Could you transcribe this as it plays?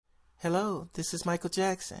Hello, this is Michael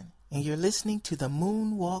Jackson, and you're listening to the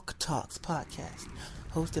Moonwalk Talks podcast,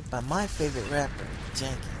 hosted by my favorite rapper,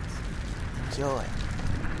 Jenkins. Enjoy.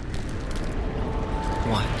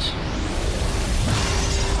 Watch.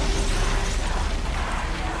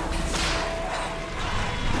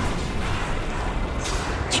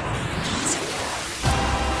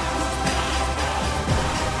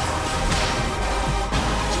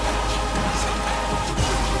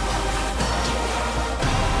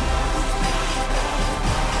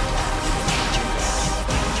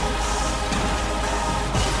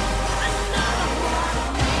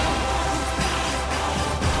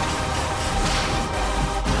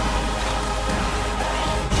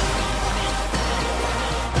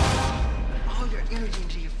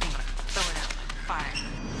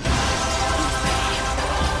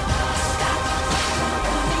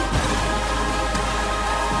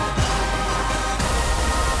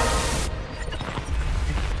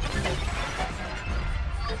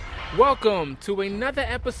 Welcome to another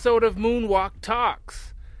episode of Moonwalk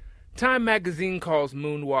Talks. Time magazine calls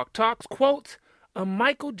Moonwalk Talks, quote, a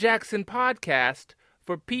Michael Jackson podcast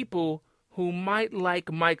for people who might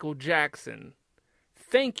like Michael Jackson.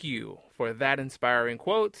 Thank you for that inspiring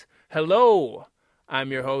quote. Hello,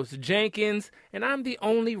 I'm your host Jenkins, and I'm the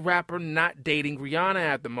only rapper not dating Rihanna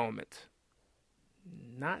at the moment.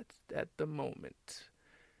 Not at the moment.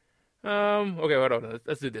 Okay, hold on.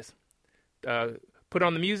 Let's do this. Put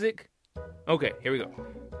on the music. Okay, here we go.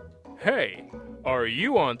 Hey, are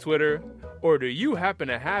you on Twitter? Or do you happen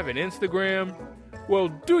to have an Instagram? Well,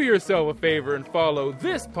 do yourself a favor and follow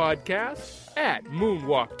this podcast at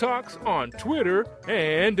Moonwalk Talks on Twitter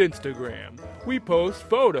and Instagram. We post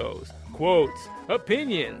photos, quotes,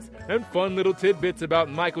 opinions, and fun little tidbits about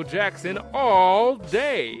Michael Jackson all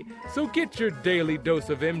day. So get your daily dose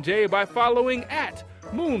of MJ by following at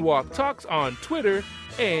Moonwalk Talks on Twitter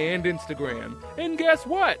and Instagram. And guess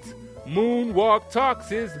what? Moonwalk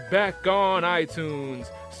Talks is back on iTunes,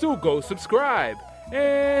 so go subscribe.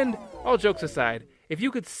 And all jokes aside, if you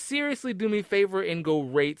could seriously do me a favor and go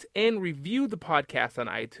rate and review the podcast on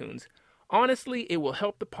iTunes, honestly, it will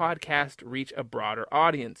help the podcast reach a broader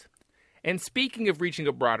audience. And speaking of reaching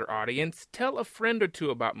a broader audience, tell a friend or two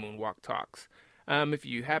about Moonwalk Talks. If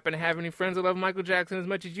you happen to have any friends that love Michael Jackson as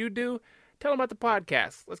much as you do, tell them about the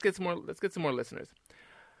podcast. Let's get some more listeners.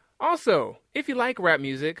 Also, if you like rap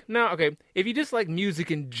music, if you just like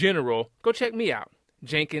music in general, go check me out,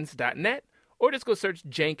 Jenkins.net, or just go search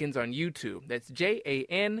Jenkins on YouTube. That's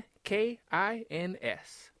Jankins.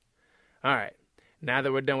 All right, now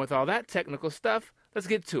that we're done with all that technical stuff, let's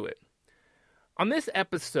get to it. On this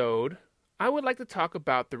episode, I would like to talk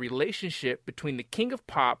about the relationship between the king of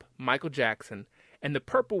pop, Michael Jackson, and the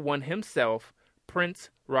purple one himself,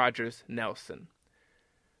 Prince Rogers Nelson.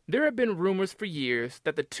 There have been rumors for years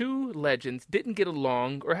that the two legends didn't get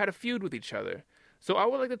along or had a feud with each other, so I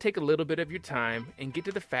would like to take a little bit of your time and get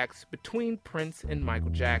to the facts between Prince and Michael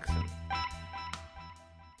Jackson.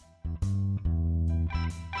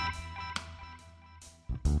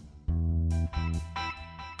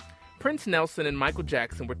 Prince Nelson and Michael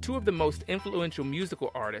Jackson were two of the most influential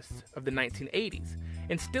musical artists of the 1980s,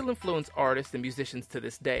 and still influence artists and musicians to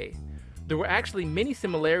this day. There were actually many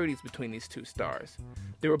similarities between these two stars.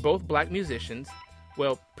 They were both black musicians.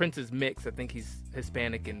 Well, Prince is mixed. I think he's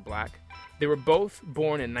Hispanic and black. They were both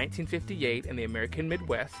born in 1958 in the American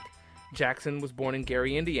Midwest. Jackson was born in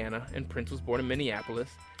Gary, Indiana, and Prince was born in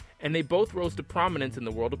Minneapolis. And they both rose to prominence in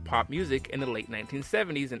the world of pop music in the late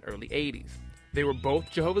 1970s and early 80s. They were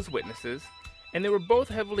both Jehovah's Witnesses, and they were both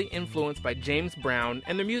heavily influenced by James Brown,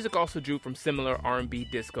 and their music also drew from similar R&B,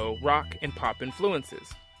 disco, rock, and pop influences.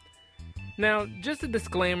 Now, just a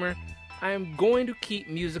disclaimer, I am going to keep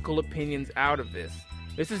musical opinions out of this.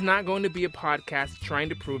 This is not going to be a podcast trying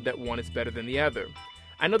to prove that one is better than the other.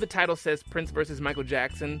 I know the title says Prince versus Michael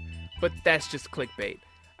Jackson, but that's just clickbait.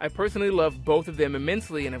 I personally love both of them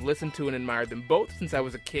immensely and have listened to and admired them both since I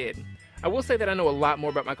was a kid. I will say that I know a lot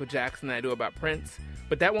more about Michael Jackson than I do about Prince,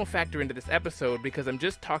 but that won't factor into this episode because I'm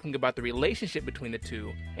just talking about the relationship between the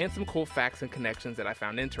two and some cool facts and connections that I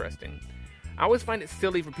found interesting. I always find it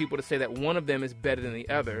silly for people to say that one of them is better than the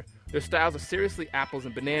other. Their styles are seriously apples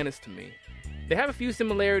and bananas to me. They have a few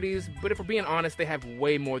similarities, but if we're being honest, they have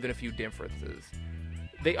way more than a few differences.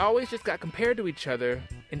 They always just got compared to each other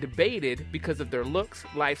and debated because of their looks,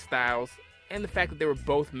 lifestyles, and the fact that they were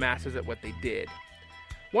both masters at what they did.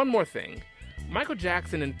 One more thing. Michael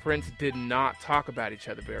Jackson and Prince did not talk about each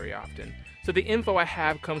other very often, so the info I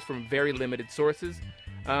have comes from very limited sources.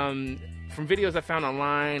 From videos I found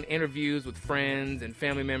online, interviews with friends and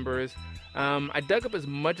family members. I dug up as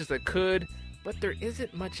much as I could, but there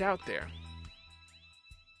isn't much out there.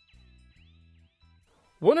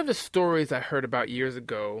 One of the stories I heard about years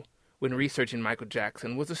ago when researching Michael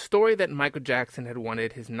Jackson was a story that Michael Jackson had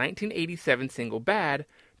wanted his 1987 single Bad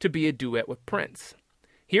to be a duet with Prince.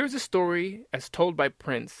 Here's a story as told by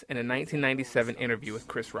Prince in a 1997 interview with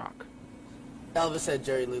Chris Rock. Elvis had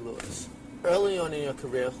Jerry Lee Lewis. Early on in your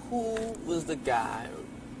career, who was the guy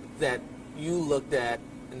that you looked at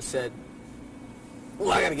and said,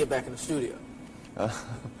 well, I got to get back in the studio?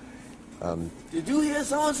 Did you hear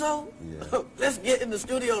so-and-so? Yeah. Let's get in the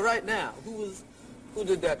studio right now. Who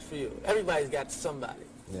did that for you? Everybody's got somebody.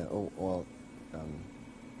 Yeah,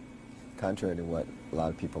 contrary to what a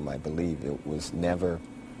lot of people might believe, it was never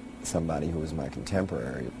somebody who was my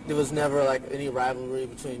contemporary. There was never, like, any rivalry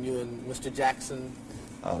between you and Mr. Jackson?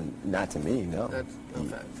 Not to me, no.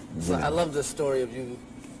 Okay. So I love the story of you,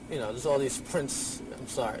 there's all these Prince, I'm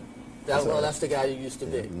sorry. That's the guy you used to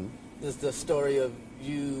be. Mm-hmm. There's the story of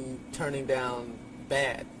you turning down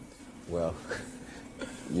Bad. Well,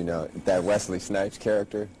 that Wesley Snipes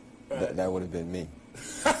character, right. that would have been me.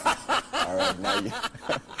 All right,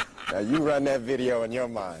 now you run that video in your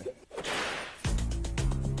mind.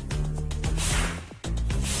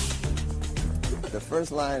 The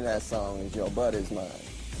first line of that song is, "Your butt is mine."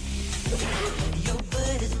 Your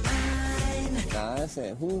butt is mine. Now, I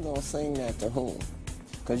said, who's going to sing that to whom?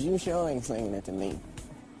 Because you sure ain't singing it to me.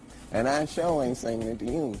 And I sure ain't singing it to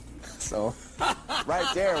you. So, right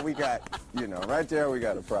there we got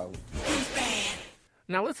a problem.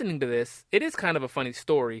 Now, listening to this, it is kind of a funny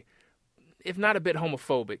story, if not a bit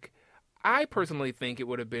homophobic. I personally think it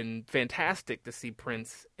would have been fantastic to see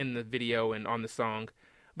Prince in the video and on the song,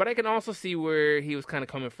 but I can also see where he was kind of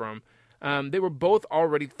coming from. They were both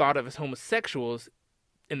already thought of as homosexuals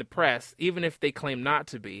in the press, even if they claim not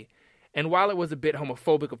to be. And while it was a bit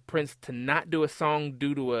homophobic of Prince to not do a song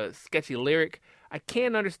due to a sketchy lyric, I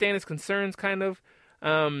can understand his concerns, kind of.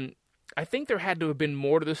 I think there had to have been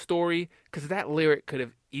more to the story, because that lyric could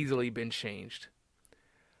have easily been changed.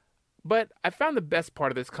 But I found the best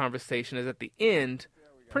part of this conversation is at the end,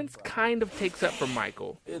 Prince kind of takes up for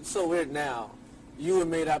Michael. It's so weird now. You were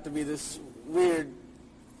made out to be this weird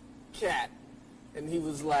cat, and he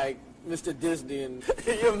was like Mr. Disney, and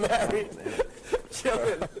you're married,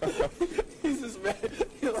 chilling. He's just married.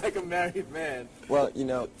 You're like a married man. Well,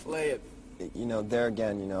 play it. There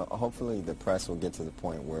again, hopefully the press will get to the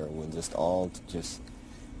point where it will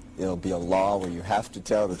it'll be a law where you have to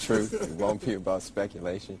tell the truth. It won't be about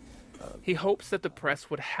speculation. He hopes that the press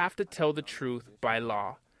would have to tell the truth by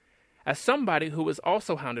law. As somebody who was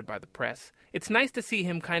also hounded by the press, it's nice to see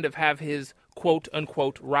him kind of have his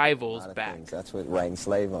quote-unquote rivals back. Things. That's what writing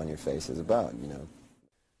slave on your face is about,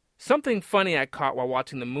 Something funny I caught while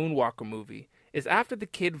watching the Moonwalker movie is after the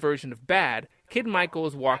kid version of Bad, Kid Michael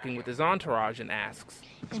is walking with his entourage and asks,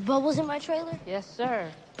 Is Bubbles in my trailer? Yes, sir.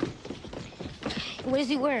 What is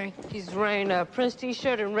he wearing? He's wearing a Prince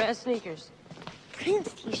t-shirt and red sneakers.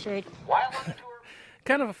 Prince t-shirt.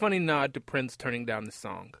 Kind of a funny nod to Prince turning down the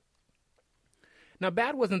song. Now,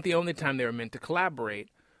 Bad wasn't the only time they were meant to collaborate.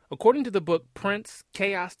 According to the book Prince,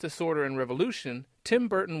 Chaos, Disorder, and Revolution, Tim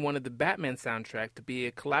Burton wanted the Batman soundtrack to be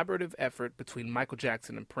a collaborative effort between Michael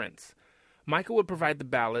Jackson and Prince. Michael would provide the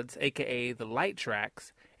ballads, a.k.a. the light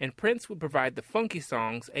tracks, and Prince would provide the funky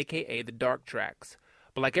songs, a.k.a. the dark tracks.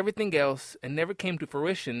 But like everything else, it never came to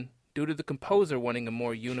fruition due to the composer wanting a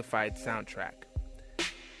more unified soundtrack.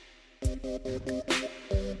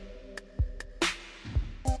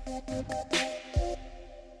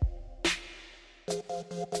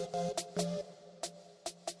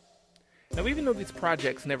 Now, even though these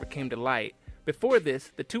projects never came to light, before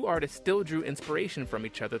this, the two artists still drew inspiration from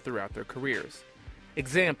each other throughout their careers.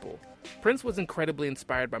 Example, Prince was incredibly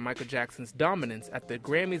inspired by Michael Jackson's dominance at the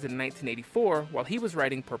Grammys in 1984 while he was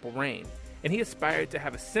writing Purple Rain, and he aspired to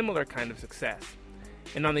have a similar kind of success.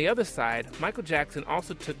 And on the other side, Michael Jackson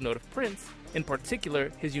also took note of Prince, in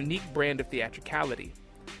particular his unique brand of theatricality.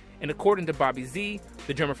 And according to Bobby Z,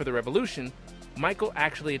 the drummer for The Revolution, Michael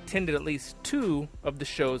actually attended at least 2 of the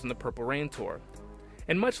shows on the Purple Rain tour.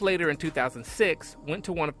 And much later in 2006, went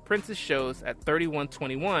to one of Prince's shows at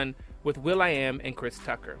 3121 with will.i.am and Chris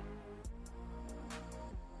Tucker.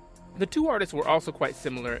 The two artists were also quite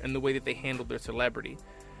similar in the way that they handled their celebrity.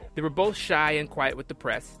 They were both shy and quiet with the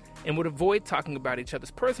press, and would avoid talking about each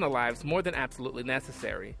other's personal lives more than absolutely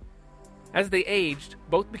necessary. As they aged,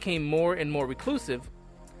 both became more and more reclusive.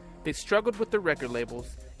 They struggled with their record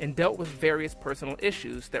labels and dealt with various personal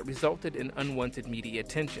issues that resulted in unwanted media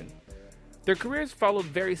attention. Their careers followed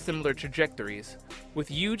very similar trajectories, with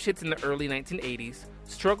huge hits in the early 1980s,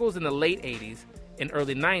 struggles in the late 80s and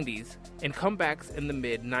early 90s, and comebacks in the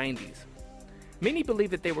mid-90s. Many believe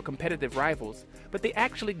that they were competitive rivals, but they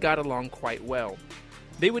actually got along quite well.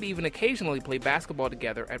 They would even occasionally play basketball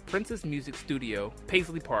together at Prince's music studio,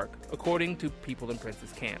 Paisley Park, according to people in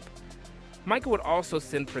Prince's camp. Michael would also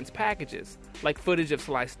send Prince packages, like footage of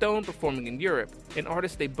Sly Stone performing in Europe, an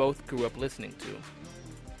artist they both grew up listening to.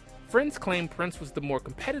 Friends claim Prince was the more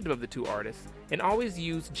competitive of the two artists and always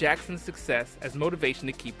used Jackson's success as motivation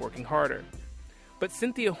to keep working harder. But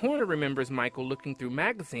Cynthia Horner remembers Michael looking through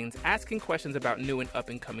magazines asking questions about new and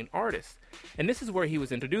up-and-coming artists, and this is where he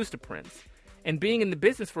was introduced to Prince. And being in the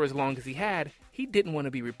business for as long as he had, he didn't want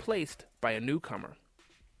to be replaced by a newcomer.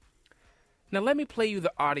 Now let me play you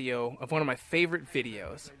the audio of one of my favorite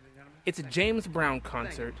videos. It's a James Brown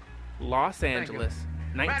concert, Los Angeles,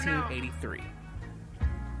 1983.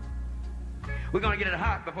 We're going to get it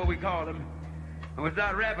hot before we call him. And we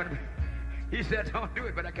start rapping. He said, don't do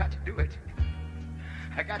it, but I got to do it.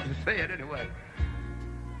 I got to say it anyway.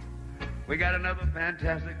 We got another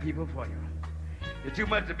fantastic people for you. It's too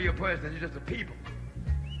much to be a person, you're just a people.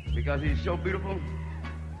 Because he's so beautiful,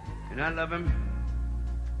 and I love him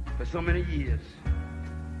for so many years.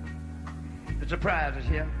 The surprise is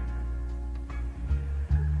here.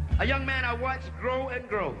 A young man I watched grow and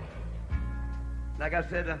grow. Like I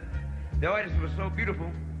said, the audience was so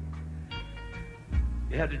beautiful,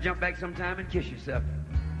 you had to jump back sometime and kiss yourself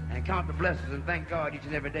and count the blessings and thank God each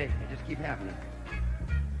and every day. It just keep happening.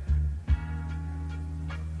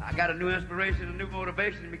 I got a new inspiration, a new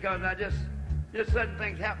motivation because just certain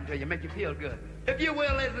things happen to you, make you feel good. If you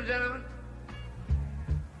will, ladies and gentlemen.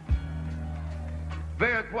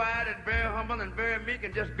 Very quiet and very humble and very meek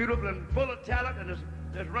and just beautiful and full of talent and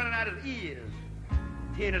just running out his ears.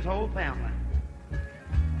 He and his whole family.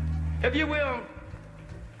 If you will,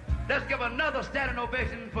 let's give another standing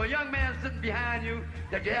ovation for a young man sitting behind you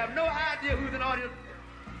that you have no idea who's in the audience.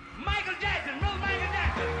 Michael Jackson, Michael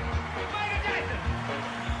Jackson, Michael Jackson,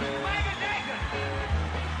 Michael Jackson,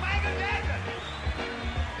 Michael Jackson,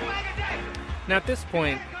 Michael Jackson. Now at this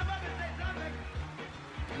point,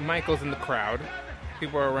 Michael's in the crowd.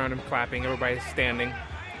 People are around him clapping, everybody's standing.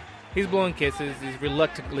 He's blowing kisses, he's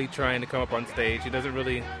reluctantly trying to come up on stage. He doesn't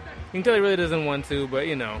really, you can tell he really doesn't want to, but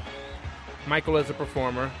you know, Michael is a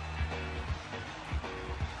performer.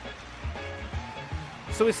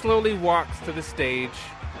 So he slowly walks to the stage.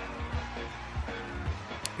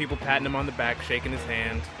 People patting him on the back, shaking his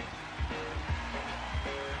hand.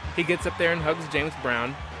 He gets up there and hugs James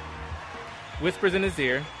Brown, whispers in his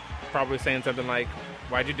ear, probably saying something like,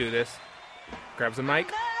 "Why'd you do this?" Grabs a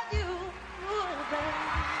mic.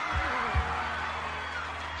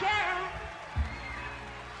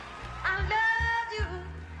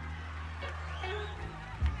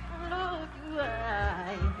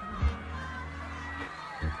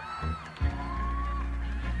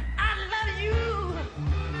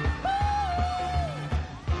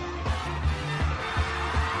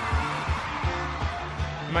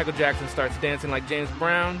 Michael Jackson starts dancing like James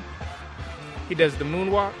Brown. He does the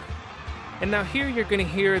moonwalk. And now here you're going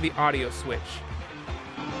to hear the audio switch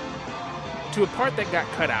to a part that got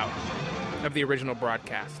cut out of the original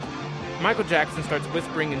broadcast. Michael Jackson starts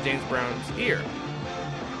whispering in James Brown's ear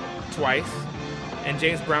twice, and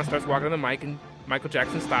James Brown starts walking on the mic, and Michael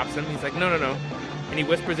Jackson stops him. He's like, no. And he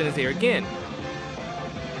whispers in his ear again,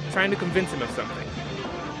 trying to convince him of something.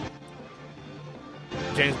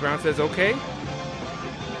 James Brown says, okay.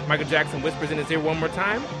 Michael Jackson whispers in his ear one more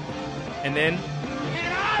time, and then...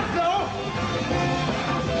 And also,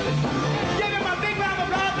 give him a big round of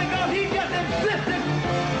applause because he just insisted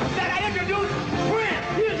that I introduce Prince.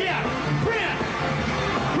 He's here. Prince.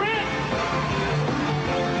 Prince.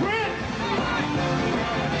 Prince.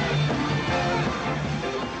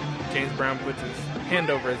 James Brown puts his hand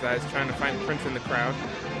over his eyes, trying to find Prince in the crowd.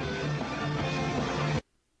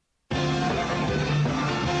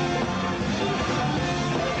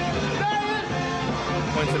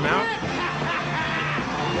 Points him out.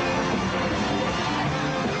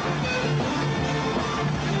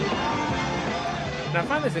 Now I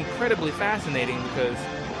find this incredibly fascinating because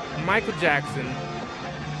Michael Jackson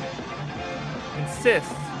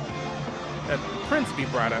insists that Prince be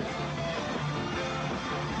brought up.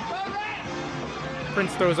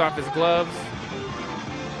 Prince throws off his gloves,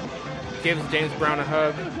 gives James Brown a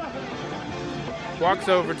hug, walks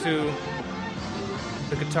over to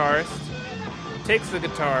the guitarist, takes the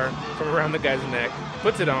guitar from around the guy's neck,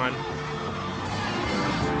 puts it on,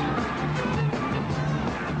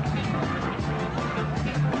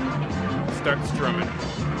 starts strumming.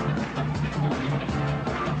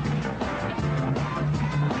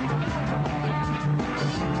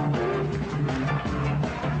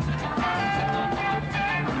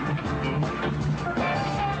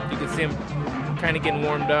 You can see him kind of getting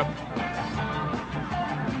warmed up.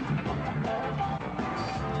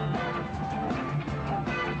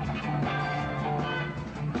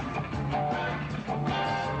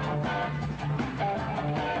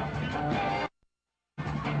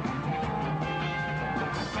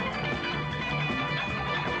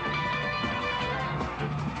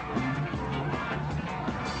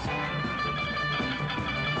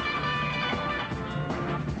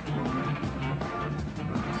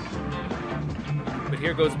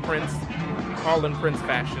 here goes Prince, all in Prince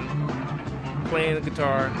fashion, playing the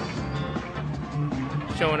guitar,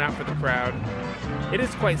 showing out for the crowd. It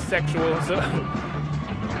is quite sexual, so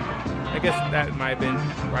I guess that might have been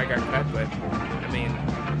why I got cut, but I mean...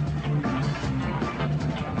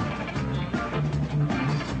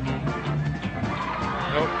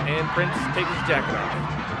 Oh, and Prince takes his jacket off.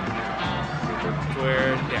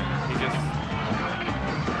 Where, yeah, he just...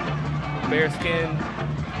 bare skin.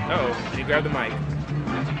 Uh-oh, he grabbed the mic.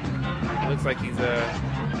 It looks like he's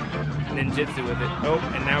ninjutsu with it. Oh,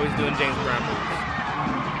 and now he's doing James Brown moves.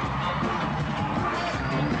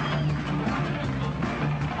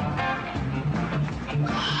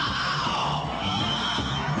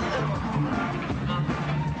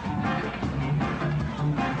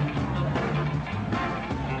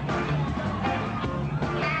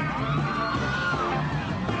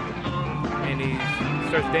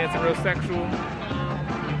 Starts dancing real sexual.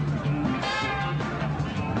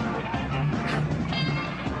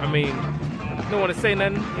 I mean, don't want to say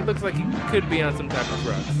nothing. He looks like he could be on some type of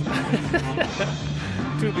drugs.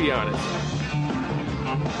 To be honest.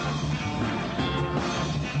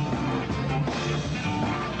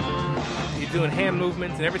 He's doing hand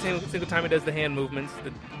movements, and every single time he does the hand movements,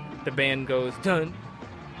 the band goes dun.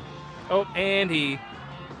 Oh, and he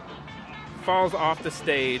falls off the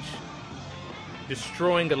stage,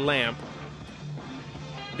 destroying a lamp.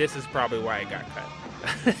 This is probably why it got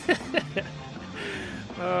cut.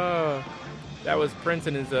 Oh, that was Prince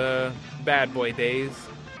in his bad boy days.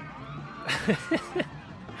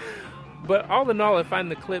 But all in all, I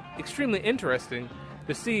find the clip extremely interesting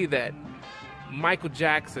to see that Michael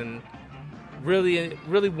Jackson really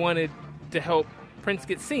wanted to help Prince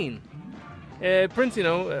get seen. Prince,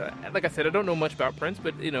 like I said, I don't know much about Prince,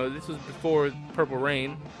 but, this was before Purple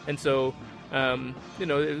Rain, and so... it was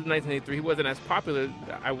 1983. He wasn't as popular,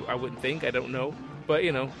 I wouldn't think. I don't know. But,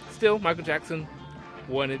 still, Michael Jackson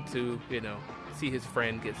wanted to, see his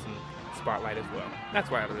friend get some spotlight as well. That's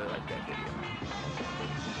why I really like that video.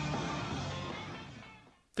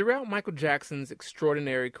 Throughout Michael Jackson's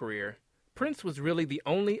extraordinary career, Prince was really the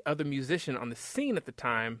only other musician on the scene at the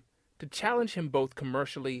time to challenge him both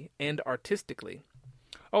commercially and artistically.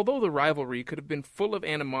 Although the rivalry could have been full of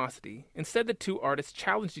animosity, instead the two artists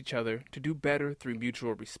challenged each other to do better through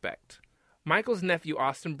mutual respect. Michael's nephew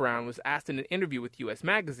Austin Brown was asked in an interview with US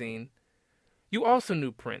Magazine, "You also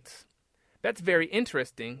knew Prince. That's very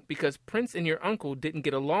interesting because Prince and your uncle didn't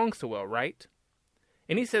get along so well, right?"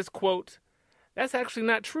 And he says, quote, "That's actually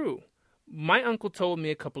not true. My uncle told me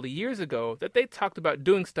a couple of years ago that they talked about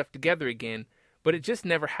doing stuff together again, but it just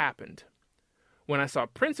never happened. When I saw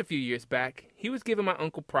Prince a few years back, he was giving my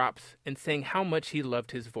uncle props and saying how much he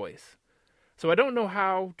loved his voice. So I don't know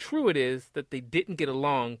how true it is that they didn't get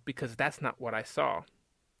along because that's not what I saw."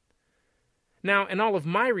 Now, in all of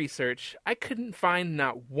my research, I couldn't find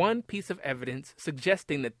not one piece of evidence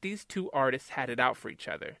suggesting that these two artists had it out for each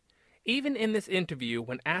other. Even in this interview,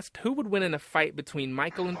 when asked who would win in a fight between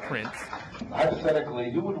Michael and Prince...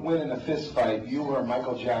 Hypothetically, who would win in a fist fight, you or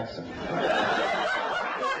Michael Jackson?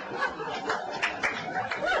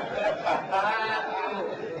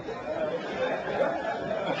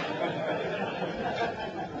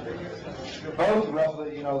 Both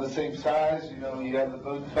roughly, the same size. You have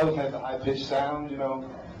both have the high-pitched sound.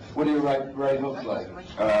 What do your right hooks like?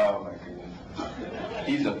 Oh my goodness.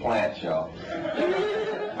 He's a plant, y'all.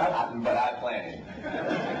 But I plant him.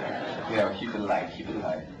 Keep it light, keep it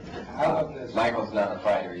light. How about this? Michael's not a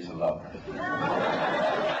fighter, he's a lover.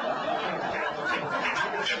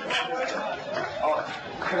 Oh,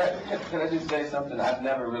 could I just say something? I've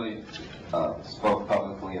never really spoke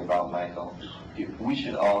publicly about Michael. We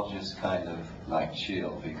should all just kind of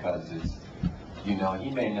chill because it's, he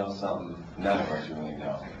may know something none of us really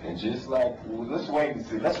know. And just let's wait and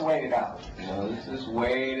see. Let's wait it out. Let's just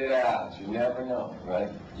wait it out. You never know, right?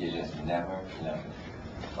 You just never know.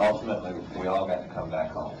 Ultimately, we all got to come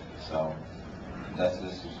back home. So let's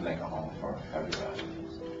just make a home for everybody.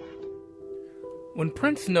 When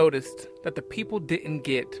Prince noticed that the people didn't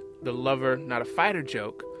get the lover, not a fighter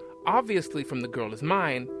joke, obviously from The Girl Is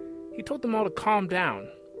Mine, he told them all to calm down,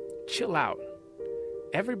 chill out.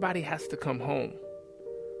 Everybody has to come home.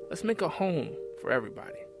 Let's make a home for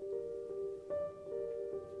everybody.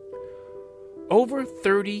 Over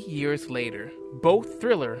 30 years later, both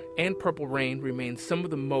Thriller and Purple Rain remain some of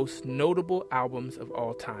the most notable albums of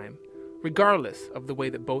all time, regardless of the way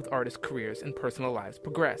that both artists' careers and personal lives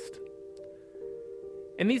progressed.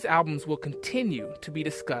 And these albums will continue to be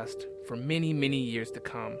discussed for many, many years to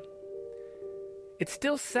come. It's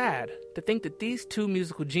still sad to think that these two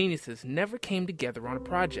musical geniuses never came together on a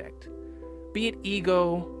project. Be it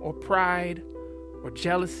ego or pride or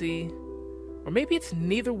jealousy, or maybe it's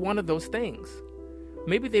neither one of those things.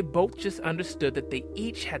 Maybe they both just understood that they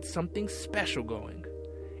each had something special going,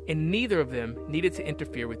 and neither of them needed to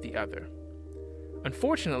interfere with the other.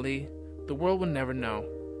 Unfortunately, the world will never know.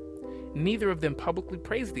 Neither of them publicly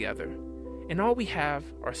praised the other, and all we have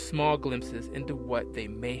are small glimpses into what they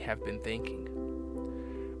may have been thinking.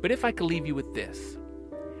 But if I could leave you with this,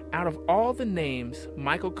 out of all the names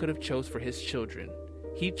Michael could have chose for his children,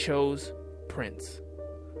 he chose Prince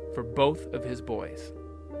for both of his boys.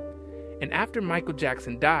 And after Michael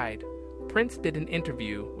Jackson died, Prince did an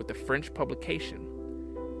interview with a French publication.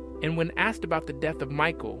 And when asked about the death of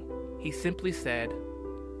Michael, he simply said,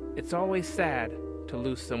 "It's always sad to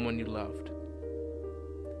lose someone you loved."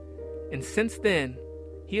 And since then,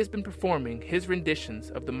 he has been performing his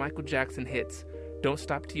renditions of the Michael Jackson hits Don't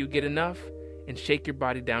Stop Till You Get Enough and Shake Your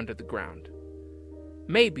Body Down to the Ground.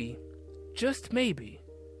 Maybe, just maybe,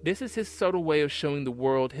 this is his subtle way of showing the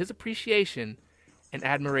world his appreciation and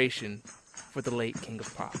admiration for the late King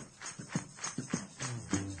of Pop.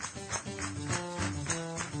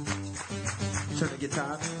 Turn the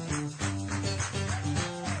guitar.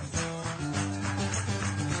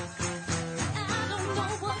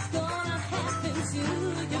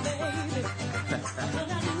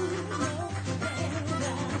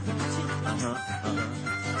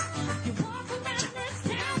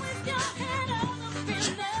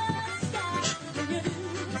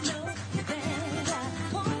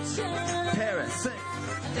 Paris, sing.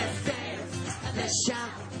 Let's dance, let's shout.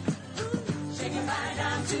 Shake your body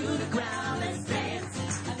down to the ground. Let's dance,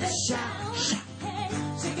 let's shout.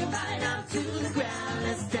 Shake your body down to the ground.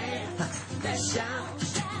 Let's dance, let's shout.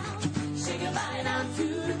 Shake your body down to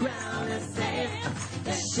the ground. Let's dance,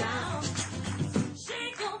 let's shout.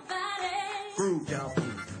 Shake your body. Groove, y'all.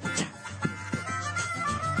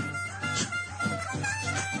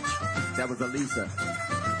 That was Elisa.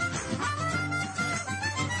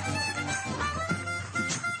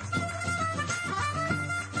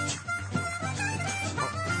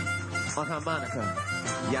 On harmonica,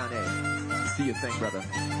 Yanni. Do your thing, brother.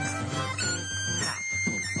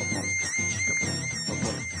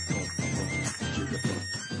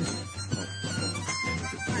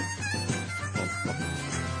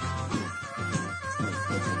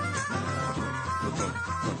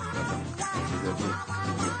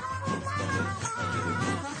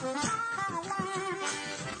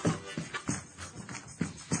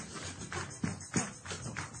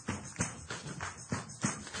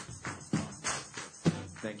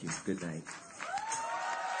 Thank you. Good night.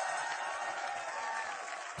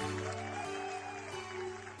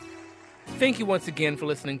 Thank you once again for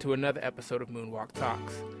listening to another episode of Moonwalk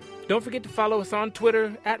Talks. Don't forget to follow us on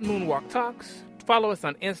Twitter at Moonwalk Talks. Follow us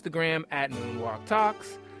on Instagram at Moonwalk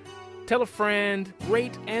Talks. Tell a friend,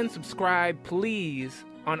 rate and subscribe, please,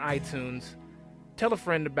 on iTunes. Tell a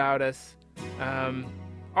friend about us.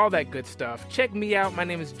 All that good stuff. Check me out. My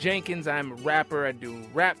name is Jenkins. I'm a rapper. I do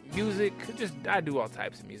rap music. I do all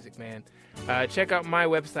types of music, man. Check out my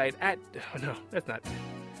website at... Oh, no, that's not...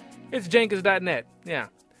 It's jenkins.net. Yeah.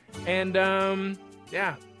 And,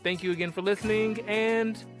 yeah. Thank you again for listening.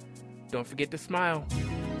 And don't forget to smile.